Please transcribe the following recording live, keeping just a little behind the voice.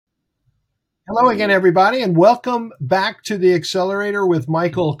Hello again, everybody, and welcome back to the Accelerator with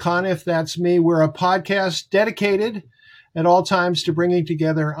Michael Conniff. That's me. We're a podcast dedicated at all times to bringing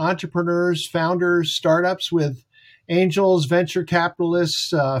together entrepreneurs, founders, startups with angels, venture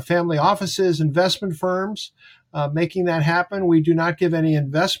capitalists, family offices, investment firms, making that happen. We do not give any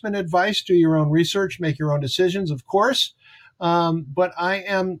investment advice. Do your own research, make your own decisions, of course. But I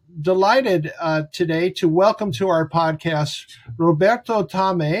am delighted today to welcome to our podcast Roberto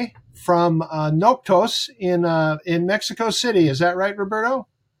Tame from Noktos in Mexico City. Is that right, Roberto?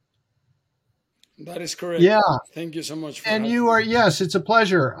 That is correct. Yeah, Thank you so much for and having you are. me. Yes, it's a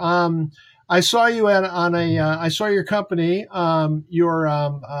pleasure. I saw you I saw your company. Your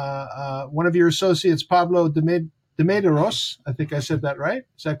one of your associates, Pablo de Medeiros. I think I said that right.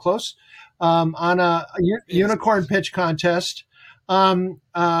 Is that close? On a Yes, unicorn yes. pitch contest,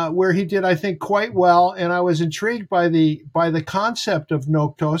 where he did, I think, quite well, and I was intrigued by the concept of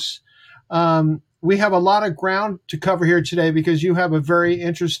Noctos. We have a lot of ground to cover here today because you have a very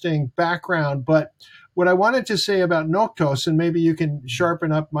interesting background. But what I wanted to say about Noctos, and maybe you can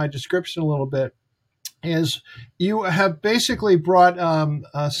sharpen up my description a little bit, is you have basically brought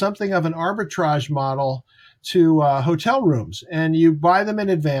something of an arbitrage model to hotel rooms, and you buy them in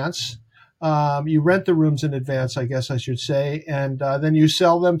advance. You rent the rooms in advance, I guess I should say, and then you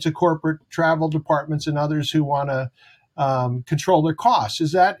sell them to corporate travel departments and others who want to control their costs.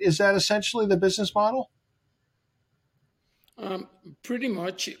 Is that essentially the business model? Um, Pretty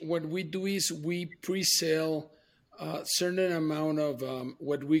much what we do is we pre-sell a certain amount of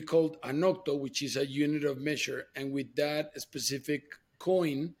what we call a nocto, which is a unit of measure. And with that specific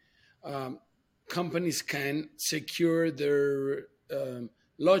coin, um, companies can secure their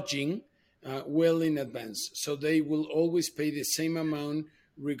lodging well in advance. So they will always pay the same amount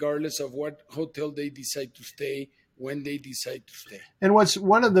regardless of what hotel they decide to stay, when they decide to stay. And what's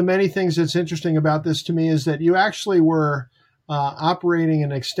one of the many things that's interesting about this to me is that you actually were operating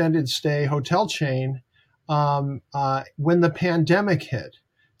an extended stay hotel chain when the pandemic hit.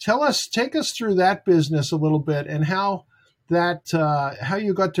 Take us through that business a little bit and how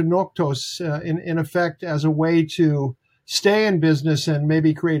you got to Noctos in effect as a way to stay in business and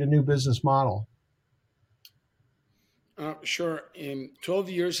maybe create a new business model. Sure. 12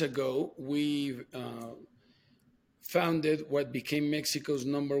 years ago, we founded what became Mexico's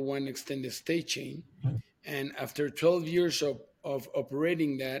number one extended stay chain. And after 12 years of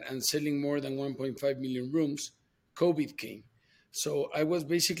operating that and selling more than 1.5 million rooms, COVID came. So I was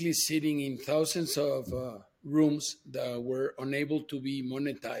basically sitting in thousands of rooms that were unable to be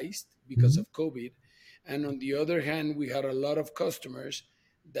monetized because Mhm. of COVID. And on the other hand, we had a lot of customers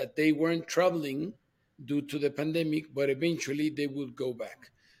that they weren't traveling due to the pandemic, but eventually they would go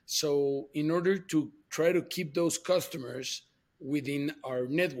back. So, in order to try to keep those customers within our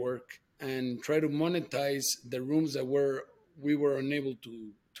network and try to monetize the rooms that we were unable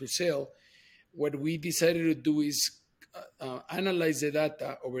to sell, what we decided to do is analyze the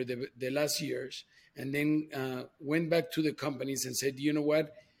data over the last years, and then went back to the companies and said, you know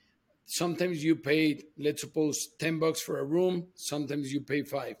what? Sometimes you pay, let's suppose, $10 for a room. Sometimes you pay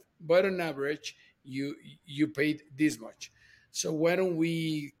five, but on average, you paid this much. So why don't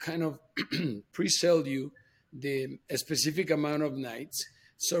we kind of pre-sell you the a specific amount of nights?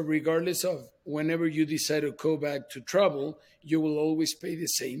 So regardless of whenever you decide to go back to travel, you will always pay the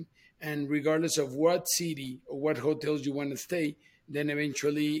same. And regardless of what city or what hotels you want to stay, then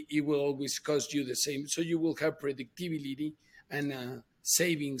eventually it will always cost you the same. So you will have predictability and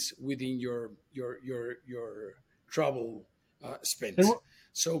savings within your travel And spends.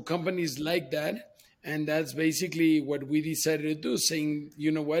 So companies like that, and that's basically what we decided to do. Saying,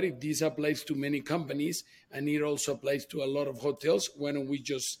 you know what, if this applies to many companies and it also applies to a lot of hotels, why don't we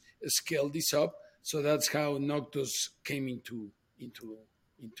just scale this up? So that's how Noctus came into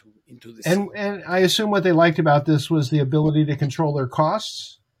into the and scene. and I assume what they liked about this was the ability to control their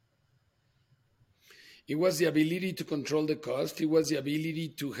costs. It was the ability to control the cost. It was the ability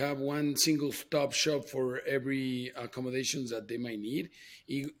to have one single stop shop for every accommodations that they might need.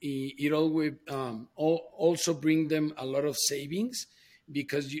 It always also bring them a lot of savings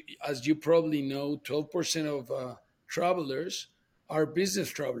because, as you probably know, 12% of travelers are business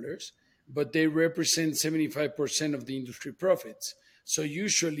travelers, but they represent 75% of the industry profits. So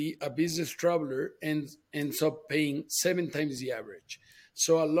usually a business traveler ends up paying seven times the average.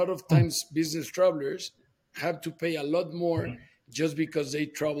 So a lot of times business travelers have to pay a lot more just because they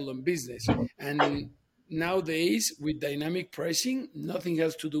travel on business. And nowadays, with dynamic pricing, nothing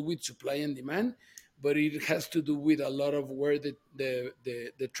has to do with supply and demand, but it has to do with a lot of where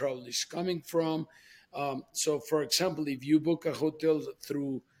the travel is coming from. So, for example, if you book a hotel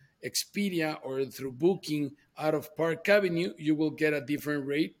through Expedia or through Booking out of Park Avenue, you will get a different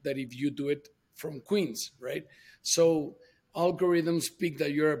rate than if you do it from Queens, right? So algorithms pick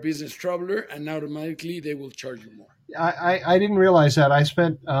that you're a business traveler, and automatically they will charge you more. I didn't realize that. I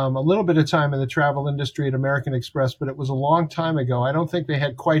spent a little bit of time in the travel industry at American Express, but it was a long time ago. I don't think they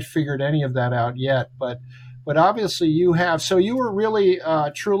had quite figured any of that out yet. But obviously you have. So you were really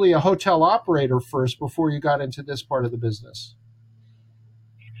truly a hotel operator first before you got into this part of the business.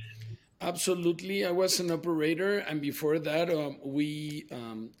 Absolutely. I was an operator. And before that, we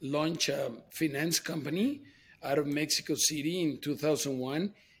launched a finance company out of Mexico City in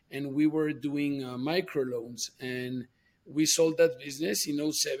 2001. And we were doing microloans. And we sold that business in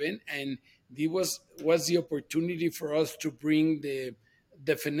 '07. And was the opportunity for us to bring the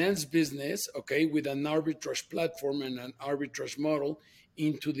finance business, okay, with an arbitrage platform and an arbitrage model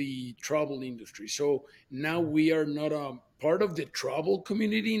into the travel industry. So now we are not a part of the travel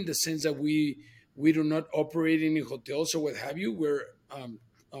community in the sense that we do not operate any hotels or what have you. We're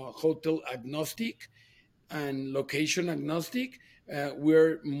hotel agnostic and location agnostic.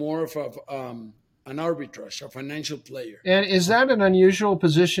 We're more of an arbitrage, a financial player. And is that an unusual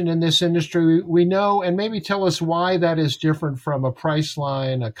position in this industry? We know, and maybe tell us why that is different from a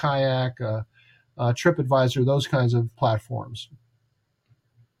Priceline, a Kayak, a TripAdvisor, those kinds of platforms.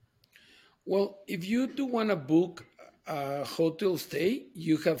 Well, if you do want to book a hotel stay,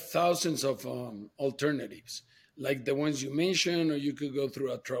 you have thousands of alternatives, like the ones you mentioned, or you could go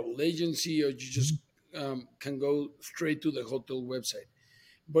through a travel agency, or you just can go straight to the hotel website.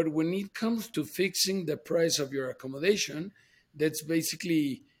 But when it comes to fixing the price of your accommodation, that's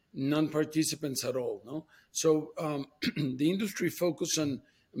basically non-participants at all. No, so the industry focus on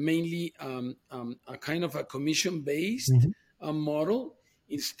mainly a kind of a commission-based Mm-hmm. model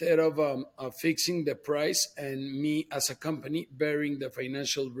instead of fixing the price and me as a company bearing the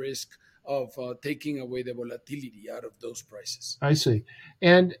financial risk of taking away the volatility out of those prices. I see.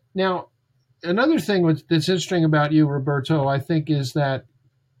 And now, another thing that's interesting about you, Roberto, I think, is that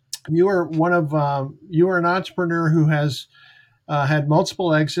you are an entrepreneur who has had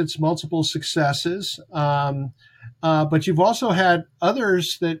multiple exits, multiple successes, but you've also had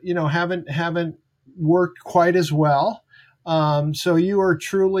others that haven't worked quite as well. So you are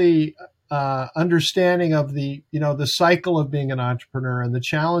truly understanding of the cycle of being an entrepreneur and the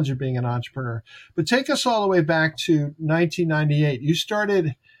challenge of being an entrepreneur. But take us all the way back to 1998. You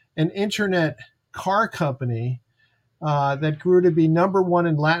started an internet car company that grew to be number one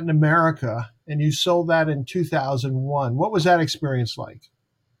in Latin America, and you sold that in 2001. What was that experience like?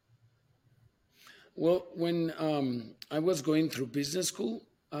 Well, when I was going through business school,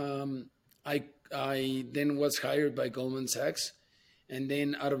 I then was hired by Goldman Sachs, and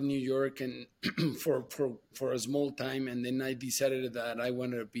then out of New York, and for a small time, and then I decided that I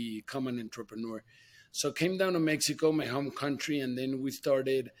wanted to become an entrepreneur. So came down to Mexico, my home country, and then we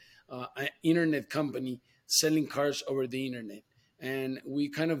started an internet company selling cars over the internet. And we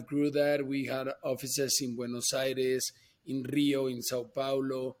kind of grew that. We had offices in Buenos Aires, in Rio, in Sao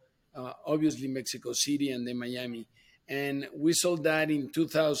Paulo, obviously Mexico City, and then Miami. And we sold that in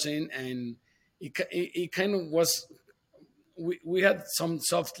 2000, and it kind of was we had some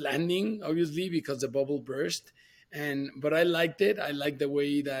soft landing, obviously, because the bubble burst. And but I liked it. I liked the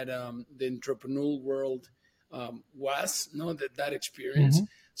way that the entrepreneurial world was, no, that experience. Mm-hmm.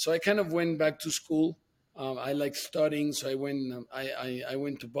 So I kind of went back to school. I like studying, so I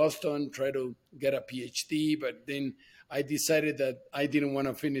went to Boston, try to get a PhD, but then I decided that I didn't want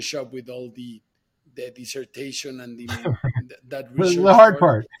to finish up with all the dissertation and that The research hard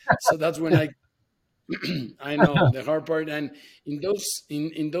part. part. So that's when I know the hard part. And in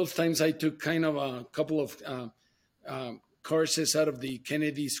those times, I took kind of a couple of courses out of the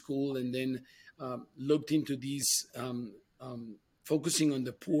Kennedy School, and then looked into these focusing on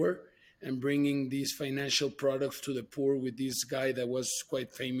the poor and bringing these financial products to the poor with this guy that was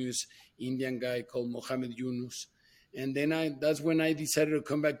quite famous, Indian guy called Mohammed Yunus. And then that's when I decided to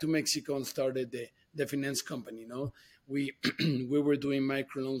come back to Mexico and started the finance company. You know, we we were doing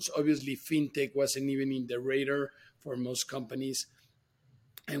microloans. Obviously, fintech wasn't even in the radar for most companies,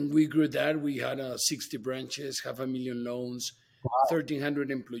 and we grew that. We had 60 branches, 500,000 loans, Wow. 1,300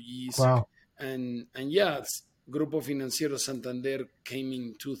 employees, Wow. and yeah, Grupo Financiero Santander came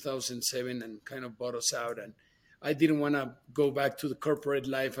in 2007 and kind of bought us out. And I didn't want to go back to the corporate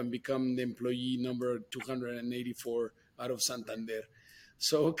life and become the employee number 284 out of Santander.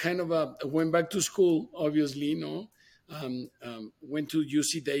 So kind of went back to school, obviously, no. Went to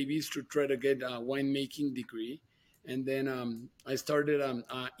UC Davis to try to get a winemaking degree, and then I started an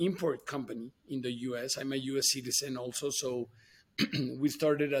import company in the U.S. I'm a U.S. citizen also, so we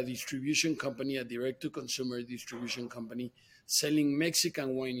started a distribution company, a direct to consumer distribution company, selling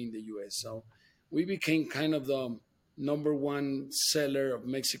Mexican wine in the US. So we became kind of the number one seller of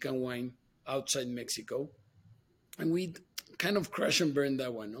Mexican wine outside Mexico, and we kind of crash and burn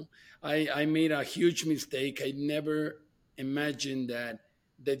that one. No, I made a huge mistake. I never imagined that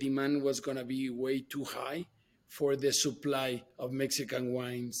the demand was going to be way too high for the supply of Mexican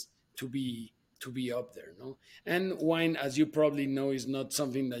wines to be up there. No, and wine, as you probably know, is not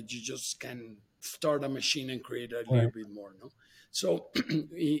something that you just can start a machine and create a little Right. bit more. No, so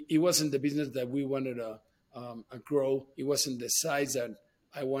it wasn't the business that we wanted to grow. It wasn't the size that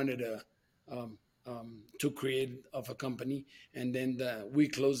I wanted to create of a company, and then we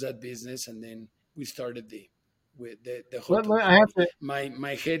closed that business, and then we started the hotel I have company. to.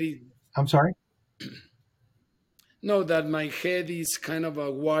 My head is I'm sorry. no, that my head is kind of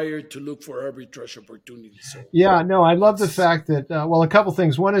a wired to look for arbitrage opportunities. So Yeah, no, I love the that's fact that, well, a couple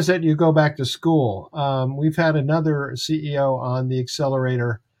things. One is that you go back to school. We've had another CEO on the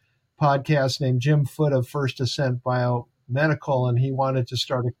Accelerator podcast named Jim Foote of First Ascent Biomedical, and he wanted to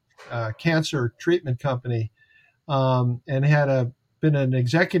start a cancer treatment company, and been an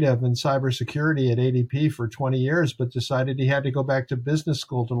executive in cybersecurity at ADP for 20 years, but decided he had to go back to business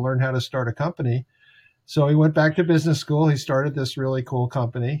school to learn how to start a company. So he went back to business school. He started this really cool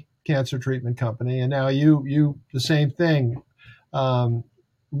company, cancer treatment company, and now you the same thing. Um,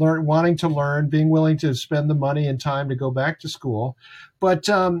 wanting to learn, being willing to spend the money and time to go back to school. But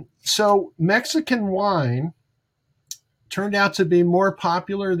so Mexican wine turned out to be more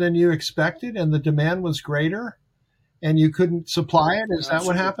popular than you expected, and the demand was greater, and you couldn't supply it. Is that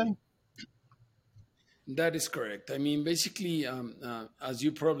what absolutely. happened? That is correct. I mean, basically, as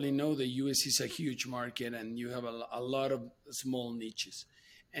you probably know, the US is a huge market, and you have a lot of small niches.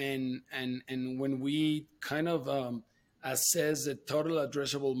 And when we kind of assess the total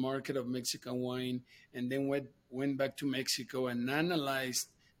addressable market of Mexican wine, and then went back to Mexico and analyzed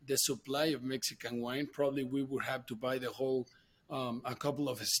the supply of Mexican wine, probably we would have to buy the whole a couple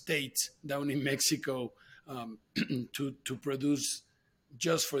of states down in Mexico to produce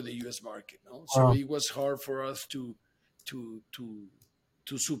just for the U.S. market. No, so Wow. it was hard for us to to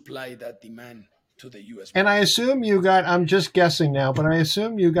to supply that demand to the U.S. And I market. assume you got, I'm just guessing now, but I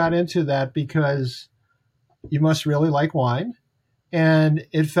assume you got into that because you must really like wine. And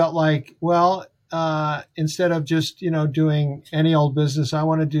it felt like, well, instead of just, doing any old business, I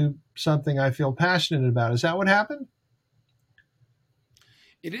want to do something I feel passionate about. Is that what happened?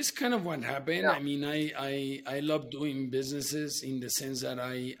 It is kind of what happened. I mean, I love doing businesses in the sense that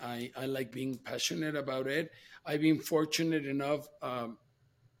I like being passionate about it. I've been fortunate enough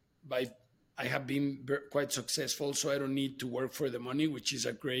by I have been quite successful, so I don't need to work for the money, which is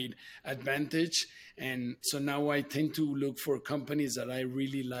a great advantage. And so now I tend to look for companies that I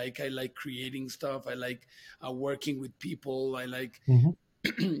really like. I like creating stuff. I like working with people. I like Hmm.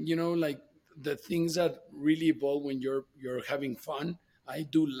 like the things that really evolve when you're having fun. I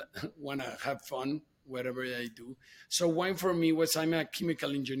do want to have fun whatever I do. So wine for me was, I'm a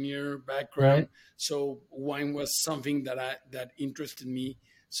chemical engineer Right. background, so wine was something that interested me.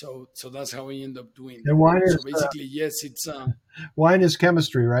 So that's how I end up doing And that. No, so basically, yes, wine is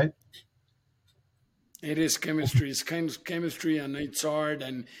chemistry, right? it is chemistry. It's kind of chemistry, and it's art.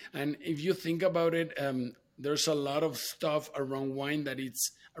 And if you think about it, there's a lot of stuff around wine that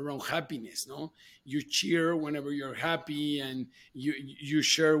it's around happiness. No, you cheer whenever you're happy, and you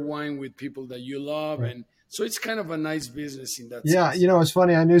share wine with people that you love, Right. and so it's kind of a nice business in that Yeah, sense. it's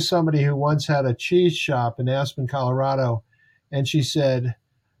funny. I knew somebody who once had a cheese shop in Aspen, Colorado, and she said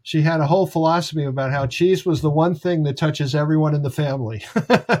she had a whole philosophy about how cheese was the one thing that touches everyone in the family.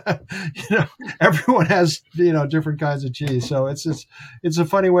 Everyone has different kinds of cheese, so it's a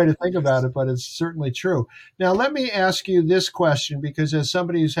funny way to think about Yes. it, but it's certainly true. Now, let me ask you this question, because as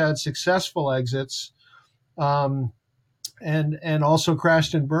somebody who's had successful exits, um, and also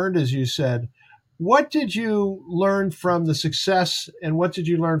crashed and burned, as you said. What did you learn from the success, and what did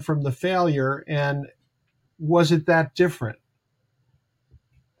you learn from the failure? And was it that different?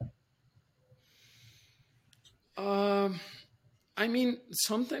 Um, I mean,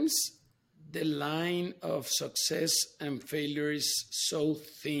 sometimes the line of success and failure is so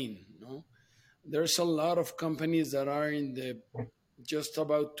thin. No, there's a lot of companies that are in the just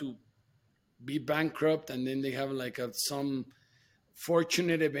about to be bankrupt, and then they have like some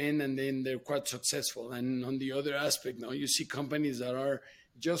fortunate event, and then they're quite successful. And on the other aspect, now you see companies that are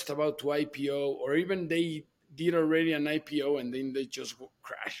just about to IPO, or even they did already an IPO and then they just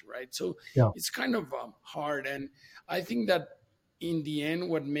crash, right? So Yeah. it's kind of hard. And I think that in the end,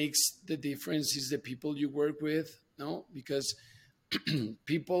 what makes the difference is the people you work with, no? Because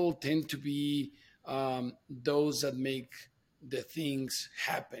people tend to be those that make the things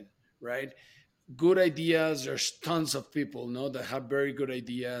happen, right? Good ideas, there's tons of people, no, that have very good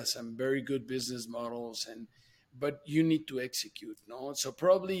ideas and very good business models, and but you need to execute, no. So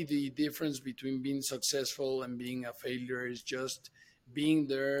probably the difference between being successful and being a failure is just being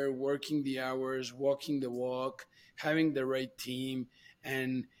there, working the hours, walking the walk, having the right team,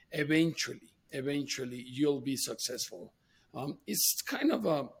 and eventually you'll be successful. It's kind of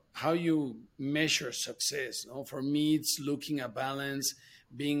a how you measure success, no. For me, it's looking at balance,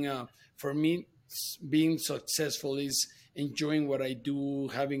 being a for me being successful is enjoying what I do,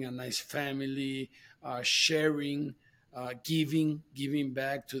 having a nice family, sharing, giving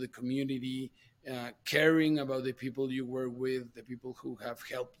back to the community, caring about the people you work with, the people who have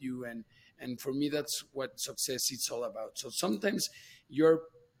helped you, and for me, that's what success is all about. So sometimes you're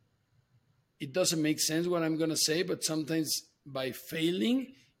it doesn't make sense what I'm going to say, but sometimes by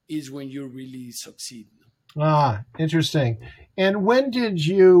failing is when you really succeed. Ah, interesting. And when did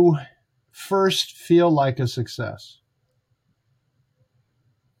you first feel like a success?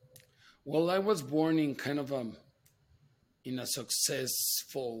 Well, I was born in kind of in a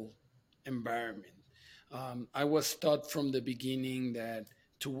successful environment. I was taught from the beginning that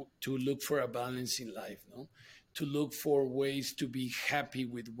to look for a balance in life, no, to look for ways to be happy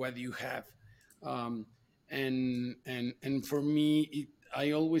with what you have, um, and for me,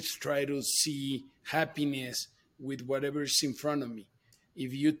 I always try to see happiness with whatever's in front of me.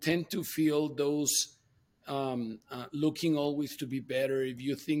 If you tend to feel those looking always to be better, if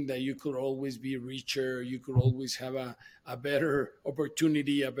you think that you could always be richer, you could always have a better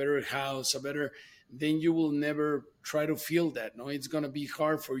opportunity, a better house, a better, then you will never try to feel that. No, it's going to be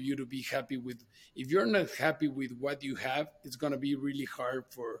hard for you to be happy with. If you're not happy with what you have, it's going to be really hard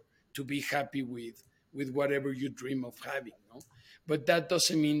for to be happy with whatever you dream of having. No, but that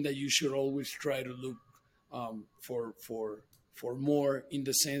doesn't mean that you should always try to look for more, in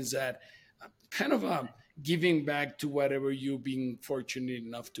the sense that kind of giving back to whatever you've been fortunate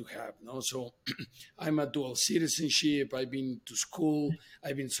enough to have. No, so I'm a dual citizenship. I've been to school.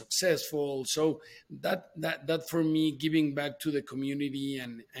 I've been successful. So that for me, giving back to the community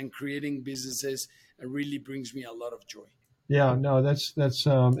and creating businesses really brings me a lot of joy. Yeah, no, that's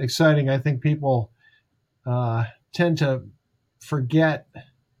exciting. I think people tend to forget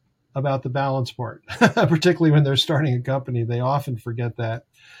about the balance part, particularly when they're starting a company. They often forget that.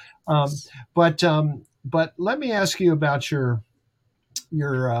 Um, Yes. but let me ask you about your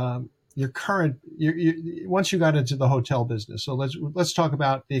your current once you got into the hotel business. So let's talk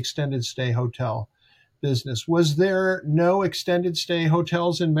about the extended stay hotel business. Was there no extended stay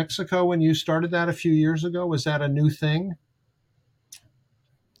hotels in Mexico when you started that a few years ago? Was that a new thing?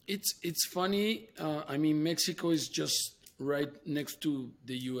 It's funny. I mean, Mexico is just right next to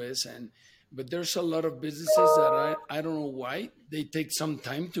the U.S., and but there's a lot of businesses that I don't know why they take some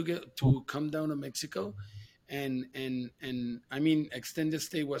time to get to come down to Mexico, and I mean, extended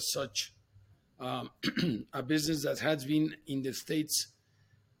stay was such um, a business that has been in the States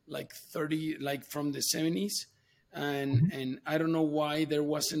like 30, like from the 70s, Mhm. and I don't know why there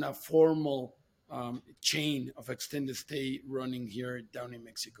wasn't a formal chain of extended stay running here down in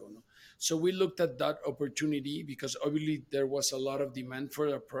Mexico, no? So we looked at that opportunity because obviously there was a lot of demand for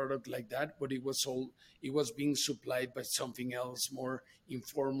a product like that, but it was being supplied by something else, more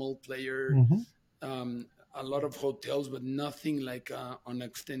informal player, Mhm. a lot of hotels, but nothing like an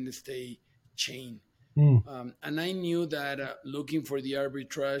extended stay chain. Mm. And I knew that looking for the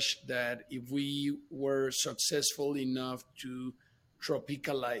arbitrage, that if we were successful enough to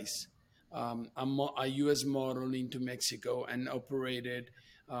tropicalize a US model into Mexico and operate it,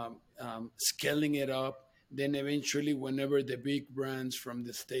 scaling it up, then eventually, whenever the big brands from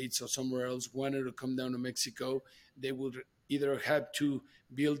the States or somewhere else wanted to come down to Mexico, they would either have to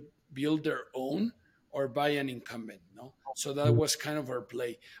build their own or buy an incumbent. No, so that was kind of our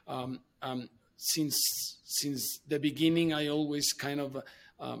play. Since the beginning, I always kind of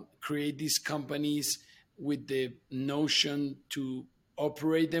create these companies with the notion to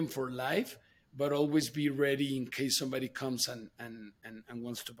operate them for life, but always be ready in case somebody comes and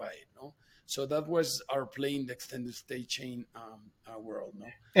wants to buy it. No, so that was our play in the extended stay chain world. No.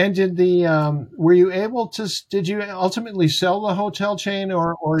 And did the were you able to? Did you ultimately sell the hotel chain,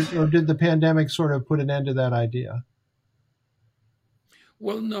 or did the pandemic sort of put an end to that idea?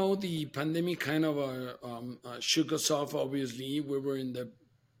 Well, no, the pandemic kind of shook us off. Obviously, we were in the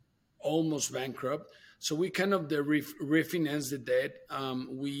almost bankrupt. So we kind of refinanced the debt.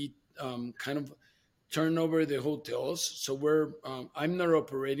 We kind of turn over the hotels. So I'm not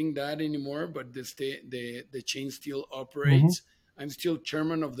operating that anymore, but the chain still Hmm. operates. I'm still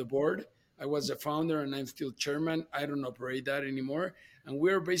chairman of the board. I was the founder, and I'm still chairman. I don't operate that anymore, and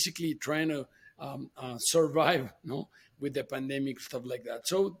we're basically trying to survive, no, with the pandemic stuff like that.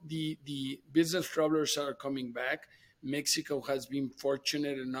 So the business travelers are coming back. Mexico has been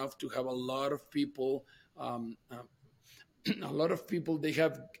fortunate enough to have a lot of people a lot of people they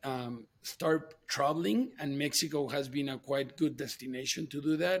have start traveling, and Mexico has been a quite good destination to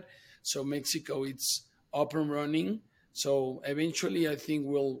do that. So Mexico, it's up and running. So eventually, I think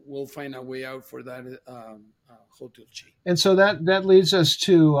we'll find a way out for that hotel chain. And so that leads us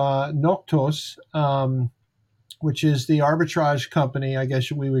to Noktos, which is the arbitrage company, I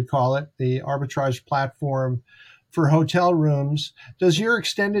guess we would call it, the arbitrage platform for hotel rooms. Does your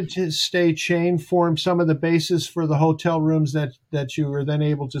extended stay chain form some of the basis for the hotel rooms that you were then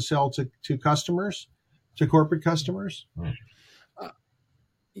able to sell to customers, to corporate customers?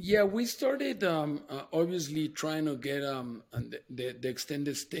 Yeah, we started obviously trying to get the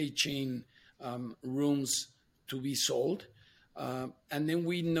extended stay chain rooms to be sold. And then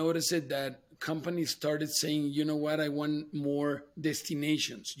we noticed it that companies started saying, you know what, I want more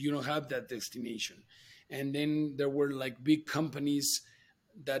destinations. You don't have that destination. And then there were like big companies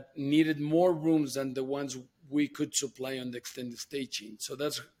that needed more rooms than the ones we could supply on the extended stay chain. So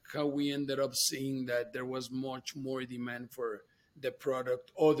that's how we ended up seeing that there was much more demand for the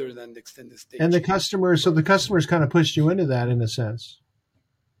product other than the extended stay And the chain customers, so the product. customers kind of pushed you into that in a sense.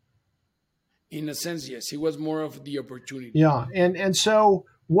 In a sense, yes, it was more of the opportunity. Yeah, and so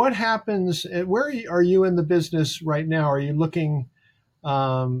what happens? Where are you in the business right now? Are you looking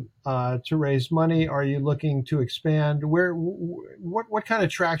to raise money? Are you looking to expand? What kind of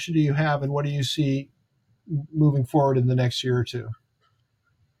traction do you have, and what do you see moving forward in the next year or two?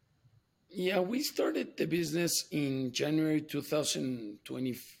 Yeah, we started the business in January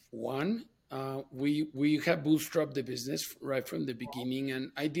 2021. We have bootstrapped the business right from the beginning,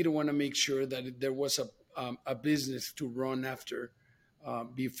 and I did want to make sure that there was a business to run after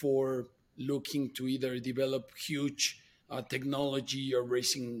before looking to either develop huge technology or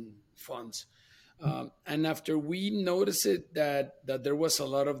raising funds. And after we noticed it that there was a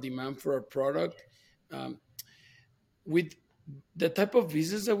lot of demand for our product, um, with the type of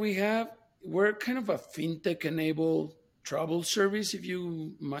business that we have, we're kind of a fintech enabled travel service, if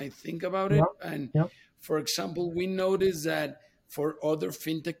you might think about Yep, it. And yep. for example, we noticed that for other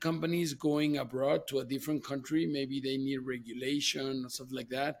fintech companies going abroad to a different country, maybe they need regulation or something like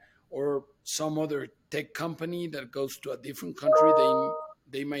that, or some other tech company that goes to a different country,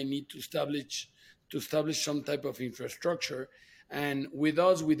 they might need to establish some type of infrastructure. And with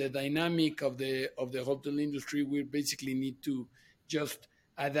us, with the dynamic of the hotel industry, we basically need to just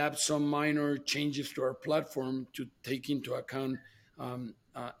adapt some minor changes to our platform to take into account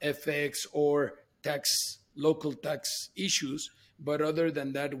FX or local tax issues. But other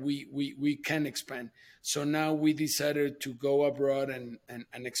than that, we can expand. So now we decided to go abroad and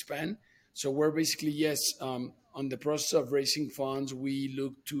expand. So we're basically, yes, on the process of raising funds. We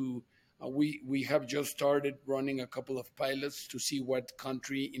look to we have just started running a couple of pilots to see what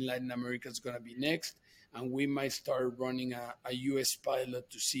country in Latin America is going to be next, and we might start running a U.S. pilot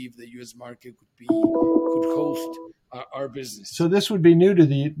to see if the U.S. market could host our So business. this would be new to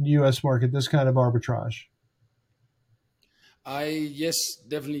the U.S. market, this kind of arbitrage. I Yes,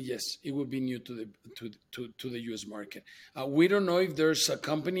 definitely yes. It would be new to the U.S. market. We don't know if there's a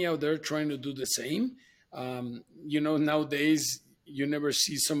company out there trying to do the same. Nowadays you never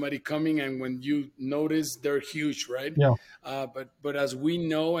see somebody coming, and when you notice, they're huge, right? Yeah. But as we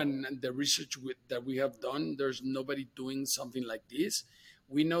know, and the research that we have done, there's nobody doing something like this.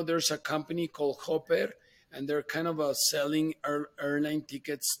 We know there's a company called Hopper, and they're kind of selling airline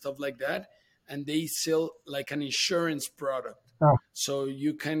tickets, stuff like that, and they sell like an insurance product. Oh, So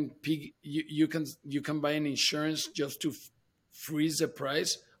you can buy an insurance just to freeze the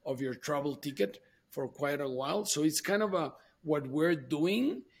price of your travel ticket for quite a while. So it's kind of a what we're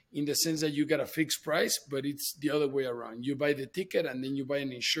doing in the sense that you get a fixed price, but it's the other way around. You buy the ticket and then you buy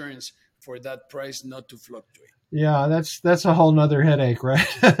an insurance for that price not to fluctuate. yeah, that's a whole nother headache, right?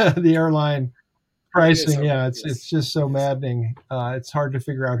 The airline It is pricing, a yeah, it's yes, just so it is. maddening. It's hard to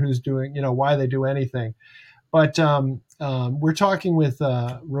figure out who's doing, why they do anything. But we're talking with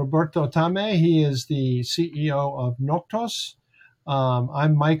Roberto Tame. He is the CEO of Noktos.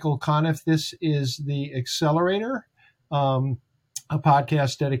 I'm Michael Conniff. This is the Accelerator, um, a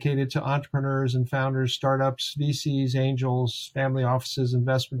podcast dedicated to entrepreneurs and founders, startups, VCs, angels, family offices,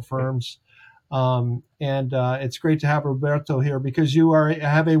 investment firms. And it's great to have Roberto here because you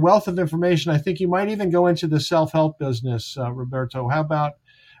have a wealth of information. I think you might even go into the self-help business, Roberto. How about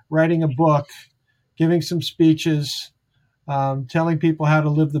writing a book, giving some speeches, telling people how to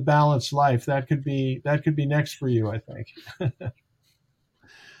live the balanced life. That could be next for you, I think.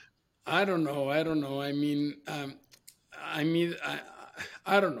 I don't know. I don't know. I mean, I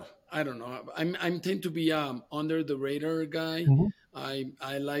don't know. I don't know. I'm tend to be under the radar guy. Hmm.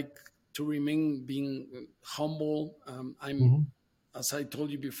 I like to remain being humble. I'm, Hmm. as I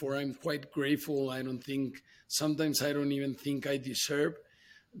told you before, I'm quite grateful. I don't think sometimes I don't even think I deserve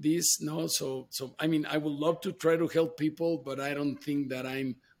this. No, so I mean, I would love to try to help people, but I don't think that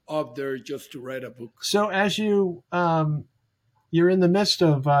I'm up there just to write a book. So as you're in the midst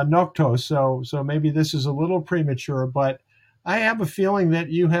of Noktos, so maybe this is a little premature, but I have a feeling that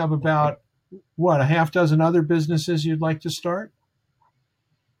you have about what, a half dozen other businesses you'd like to start.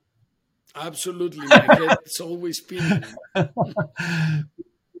 Absolutely, my head's always spinning.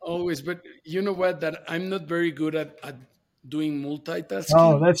 Always, but you know what? That I'm not very good at doing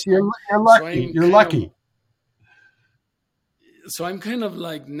Oh, multitasking. that's No, you're so lucky. I'm You're kind of lucky.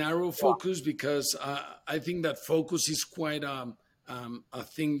 like narrow focus because I think that focus is quite a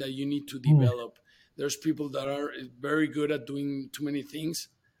thing that you need to Hmm. develop. There's people that are very good at doing too many things.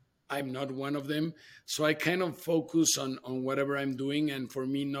 I'm not one of them, so I kind of focus on whatever I'm doing. And for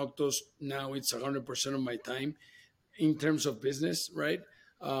me, Noctos now it's 100% of my time in terms of business, right?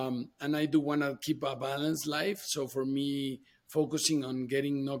 And I do want to keep a balanced life. So for me, focusing on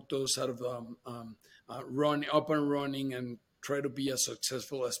getting Noctos out of run up and running and try to be as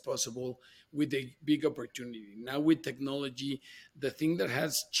successful as possible with a big opportunity. Now with technology, the thing that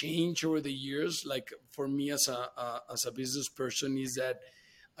has changed over the years, like for me as a business person, is that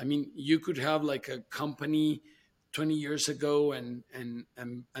I mean, you could have like a company 20 years ago and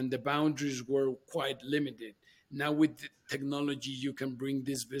the boundaries were quite limited. Now with the technology, you can bring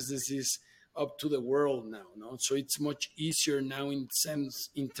these businesses up to the world now, no? So it's much easier now in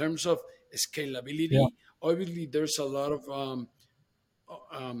terms of Yeah. scalability. Obviously, there's a lot of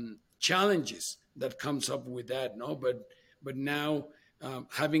challenges that comes up with that, no? But now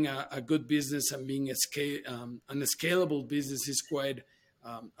having a good business and being a scalable business is quite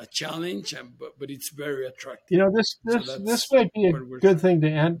a challenge, but it's very You attractive. know, So this that's might be a what we're good trying. thing to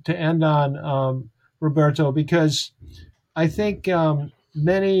end on, Roberto, because I think I'm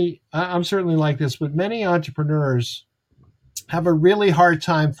certainly like this, but many entrepreneurs have a really hard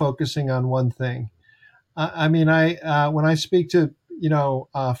time focusing on one thing. I mean, I when I speak to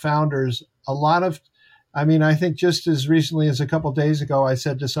founders, a lot of, I mean, I think just as recently as a couple of days ago, I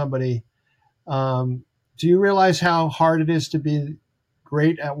said to somebody, "Do you realize how hard it is to be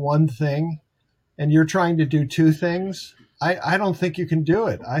great at one thing, and you're trying to do two things? I don't think you can do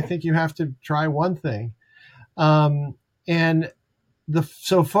it. I think you have to try one thing." And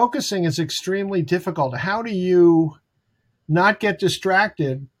so focusing is extremely difficult. How do you not get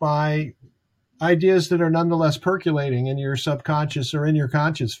distracted by ideas that are nonetheless percolating in your subconscious or in your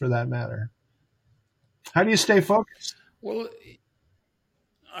conscious for that matter? How do you stay focused? Well,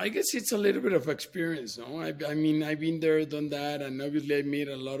 I guess it's a little bit of experience, no? I mean, I've been there, done that, and obviously I made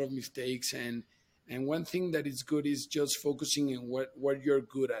a lot of mistakes. And one thing that is good is just focusing on what you're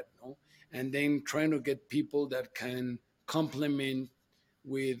good at, no? And then trying to get people that can complement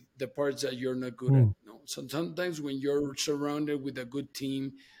with the parts that you're not good at, Hmm. no? So sometimes when you're surrounded with a good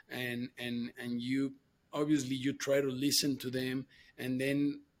team and you obviously you try to listen to them, and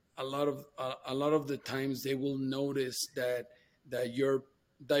then a lot of the times they will notice that you're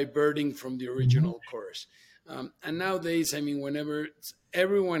diverting from the Hmm. original course. And nowadays, I mean, whenever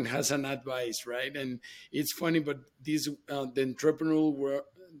everyone has an advice, right? And it's funny, but this the entrepreneurial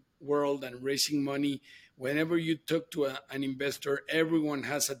world and raising money, whenever you talk to an investor, everyone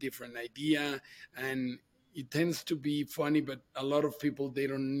has a different idea, and it tends to be funny. But a lot of people they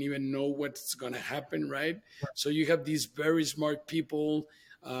don't even know what's going to happen, right? So you have these very smart people,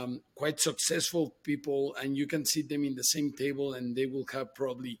 quite successful people, and you can see them in the same table, and they will have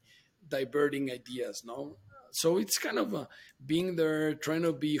probably diverting ideas, no? So it's kind of being there, trying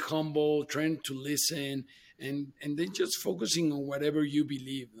to be humble, trying to listen, and then just focusing on whatever you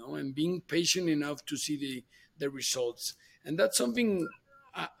believe, no? And being patient enough to see the results. And that's something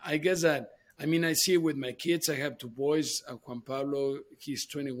I guess that I mean I see it with my kids. I have two boys, Juan Pablo, he's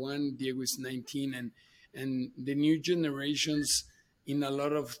 21, Diego is 19, and the new generations in a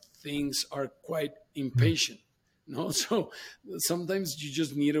lot of things are quite impatient, no? So sometimes you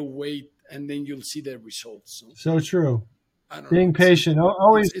just need to wait and then you'll see the results. So So true. I don't know, Being patient,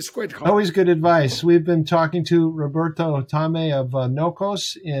 it's quite hard. always good advice. We've been talking to Roberto Tame of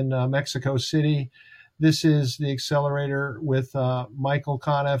Noktos in Mexico City. This is the Accelerator with Michael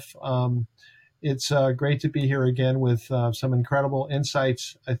Conniff. It's great to be here again with some incredible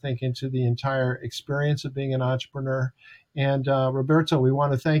insights, I think, into the entire experience of being an entrepreneur. And Roberto, we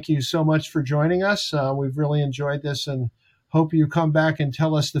want to thank you so much for joining us. We've really enjoyed this and hope you come back and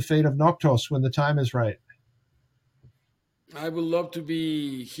tell us the fate of Noktos when the time is right. I would love to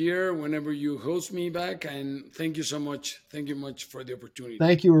be here whenever you host me back. And thank you so much. Thank you much for the opportunity.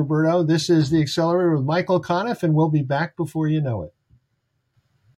 Thank you, Roberto. This is The Accelerator with Michael Conniff, and we'll be back before you know it.